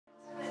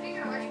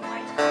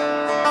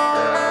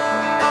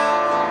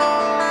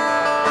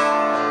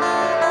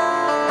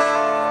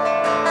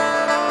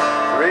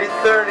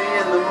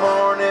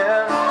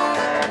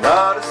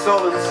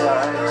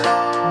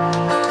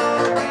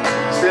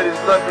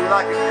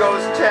like a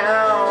ghost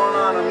town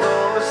on a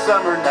moonless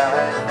summer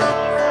night.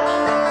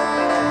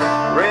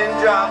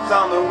 Raindrops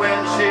on the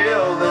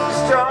windshield, there's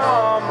a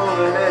storm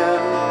moving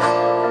in.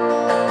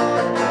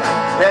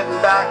 He's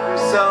heading back from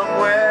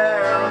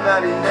somewhere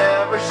that he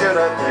never should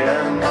have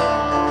been.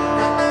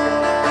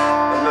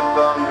 And the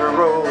thunder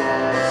rolls.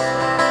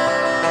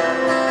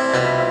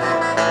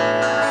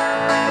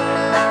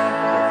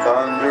 The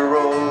thunder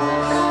rolls.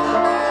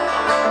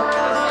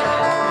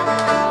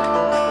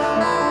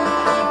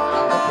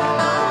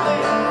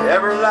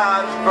 Every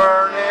light is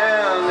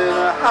burning in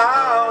a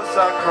house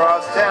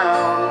across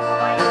town.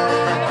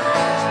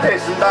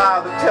 Pacing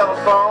by the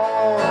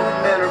telephone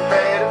in her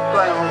faded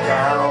flannel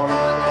gown,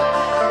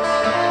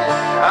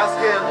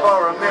 asking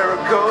for a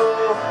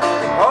miracle,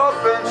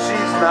 hoping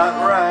she's not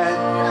right,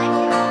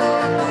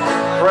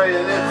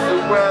 praying it's the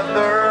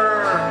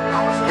weather,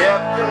 it's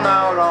kept him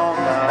out all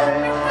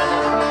night.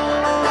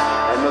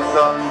 And the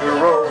thunder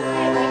rolls.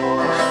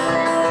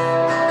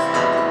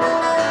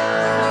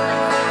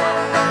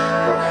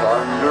 The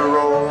thunder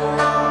rolls.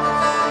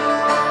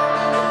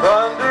 The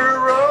thunder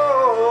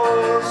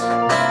rolls.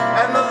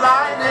 And the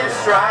lightning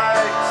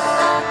strikes.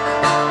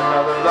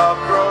 Another love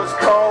grows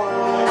cold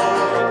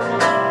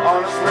on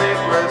a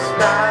sleepless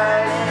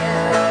night.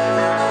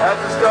 As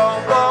the storm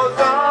blows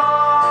on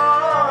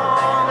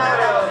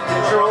out of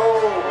control,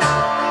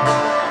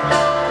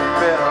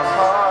 deep in our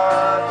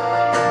heart,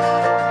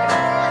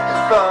 the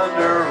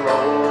thunder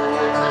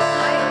rolls.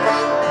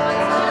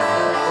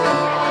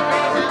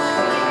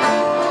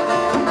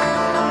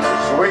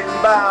 She's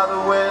waiting by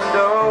the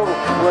window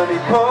when he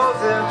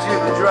pulls into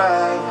the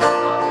drive.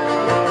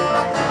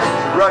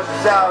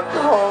 Rushes out to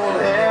hold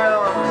him,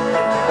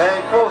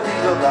 thankful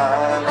he's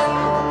alive.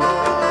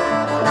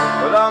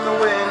 But on the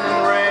wind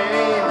and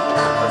rain,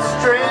 a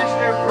strange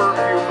new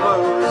perfume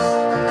blows.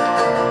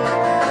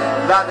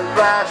 Lightning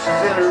flashes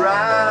in her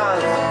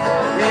eyes,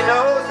 he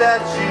knows that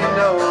she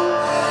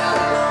knows.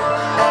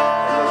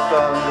 And the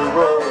thunder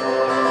rolls.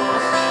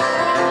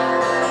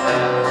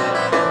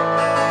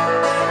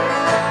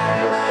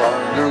 The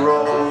thunder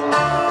rolls.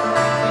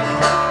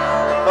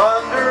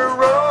 Thunder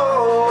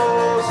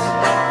rolls.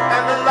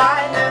 And the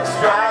lightning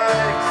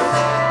strikes.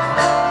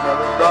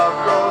 Another love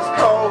grows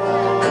cold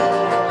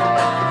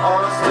on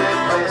a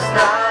sleepless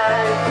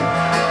night.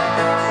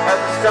 As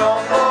the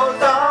storm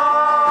blows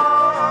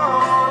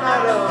on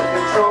out of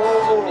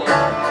control,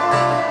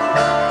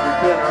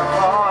 deep in her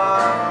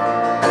heart,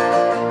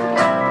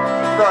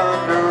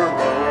 thunder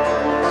rolls.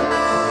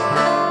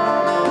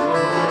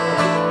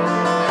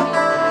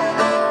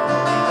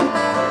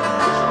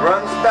 She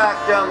runs back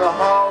down the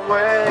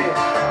hallway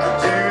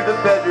to the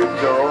bedroom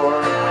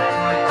door.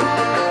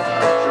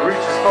 She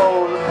reaches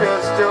for the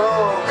pistol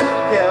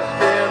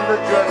kept in the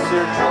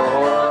dresser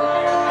drawer.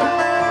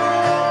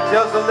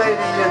 Tells the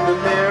lady in the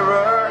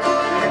mirror,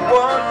 you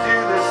won't do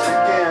this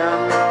again.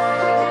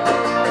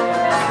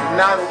 And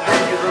I don't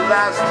think it's the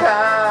last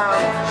time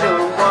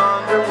she'll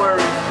wonder where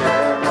he's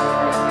been.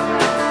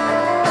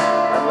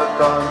 And the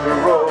thunder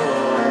rolls.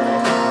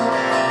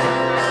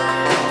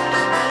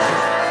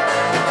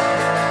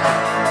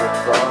 The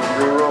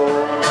thunder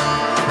rolls.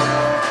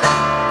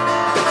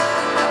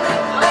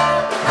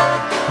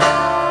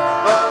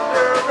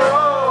 Thunder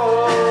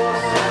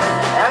rolls.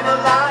 And the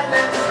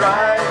lightning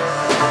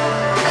strikes.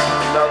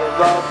 Another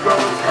love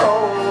grows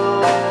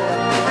cold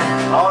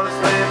on a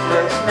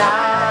sleepless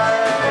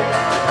night.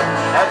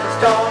 As the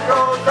storm